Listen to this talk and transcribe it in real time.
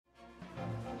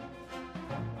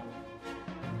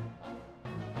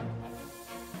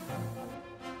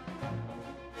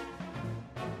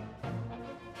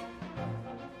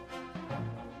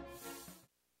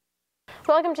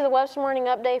Welcome to the Webster Morning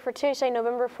Update for Tuesday,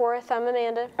 November 4th. I'm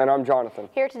Amanda. And I'm Jonathan.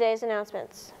 Here are today's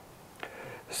announcements.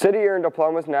 City Year in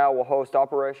Diplomas Now will host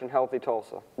Operation Healthy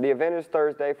Tulsa. The event is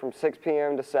Thursday from 6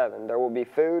 p.m. to 7. There will be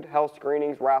food, health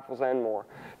screenings, raffles, and more.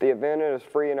 The event is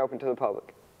free and open to the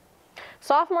public.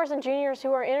 Sophomores and juniors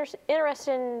who are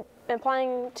interested in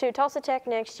applying to Tulsa Tech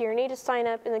next year need to sign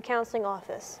up in the counseling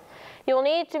office. You will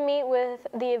need to meet with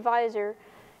the advisor,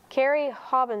 Carrie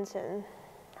Hobson.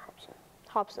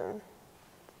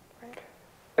 Right.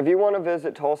 If you want to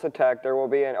visit Tulsa Tech, there will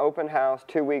be an open house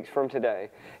 2 weeks from today.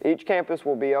 Each campus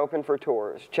will be open for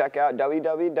tours. Check out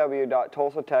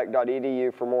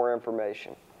www.tulsatech.edu for more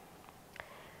information.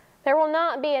 There will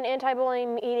not be an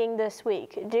anti-bullying meeting this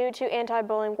week due to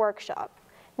anti-bullying workshop.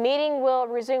 Meeting will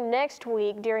resume next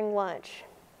week during lunch.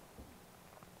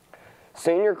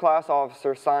 Senior class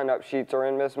officer sign-up sheets are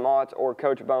in Ms. Mott's or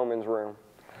Coach Bowman's room.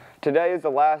 Today is the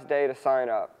last day to sign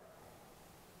up.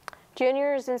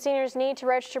 Juniors and seniors need to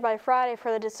register by Friday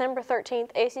for the December 13th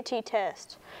ACT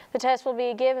test. The test will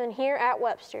be given here at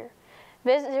Webster.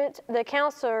 Visit the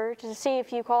counselor to see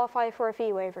if you qualify for a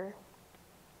fee waiver.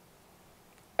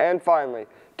 And finally,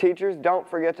 teachers, don't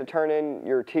forget to turn in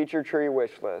your teacher tree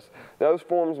wish list. Those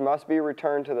forms must be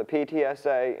returned to the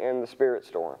PTSA in the Spirit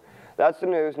Store. That's the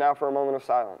news. Now for a moment of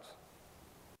silence.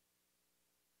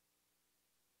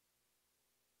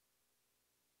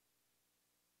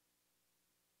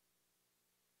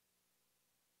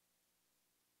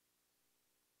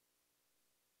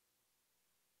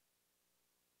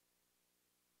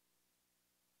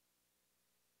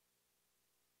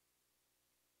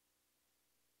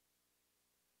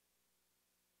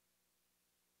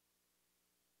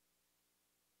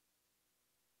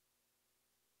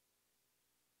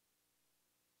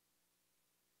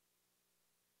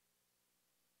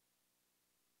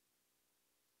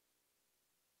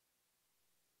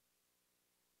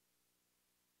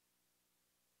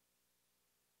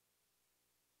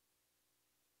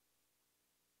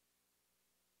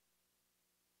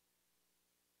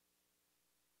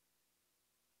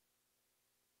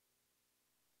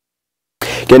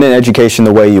 Get an education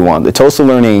the way you want. The Tulsa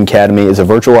Learning Academy is a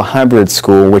virtual hybrid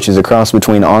school which is a cross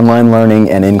between online learning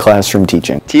and in-classroom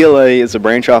teaching. TLA is a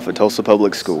branch off of Tulsa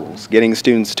Public Schools. Getting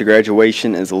students to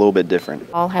graduation is a little bit different.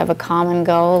 All have a common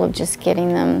goal of just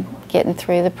getting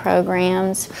through the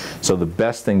programs. So the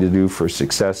best thing to do for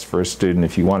success for a student,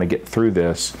 if you want to get through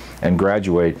this and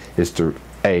graduate, is to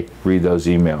read those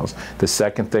emails. The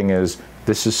second thing is,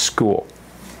 this is school.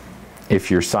 If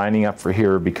you're signing up for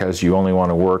here because you only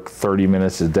want to work 30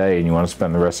 minutes a day and you want to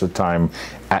spend the rest of the time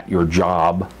at your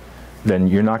job, then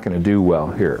you're not going to do well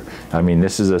here. I mean,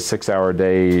 this is a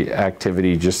 6-hour-a-day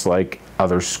activity just like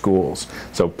other schools.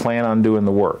 So plan on doing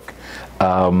the work.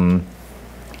 And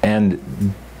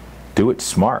do it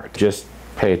smart. Just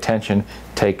pay attention,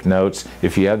 take notes.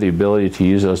 If you have the ability to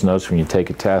use those notes when you take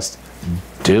a test,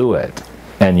 do it.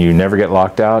 And you never get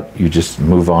locked out, you just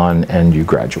move on and you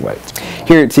graduate.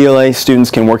 Here at TLA, students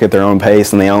can work at their own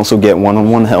pace and they also get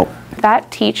one-on-one help.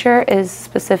 That teacher is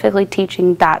specifically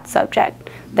teaching that subject.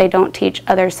 They don't teach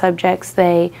other subjects,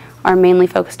 they are mainly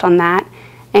focused on that.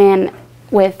 And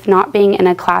with not being in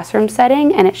a classroom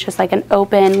setting and it's just like an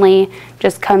openly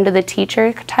just come to the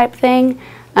teacher type thing,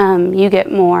 you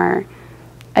get more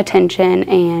attention,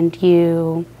 and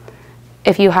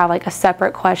if you have like a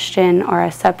separate question or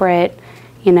a separate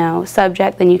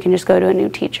subject, then you can just go to a new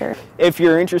teacher. If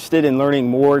you're interested in learning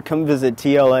more, come visit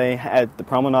TLA at the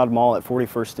Promenade Mall at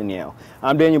 41st and Yale.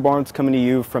 I'm Daniel Barnes coming to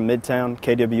you from Midtown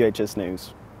KWHS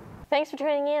News. Thanks for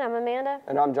tuning in. I'm Amanda.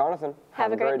 And I'm Jonathan.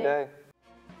 Have a great day.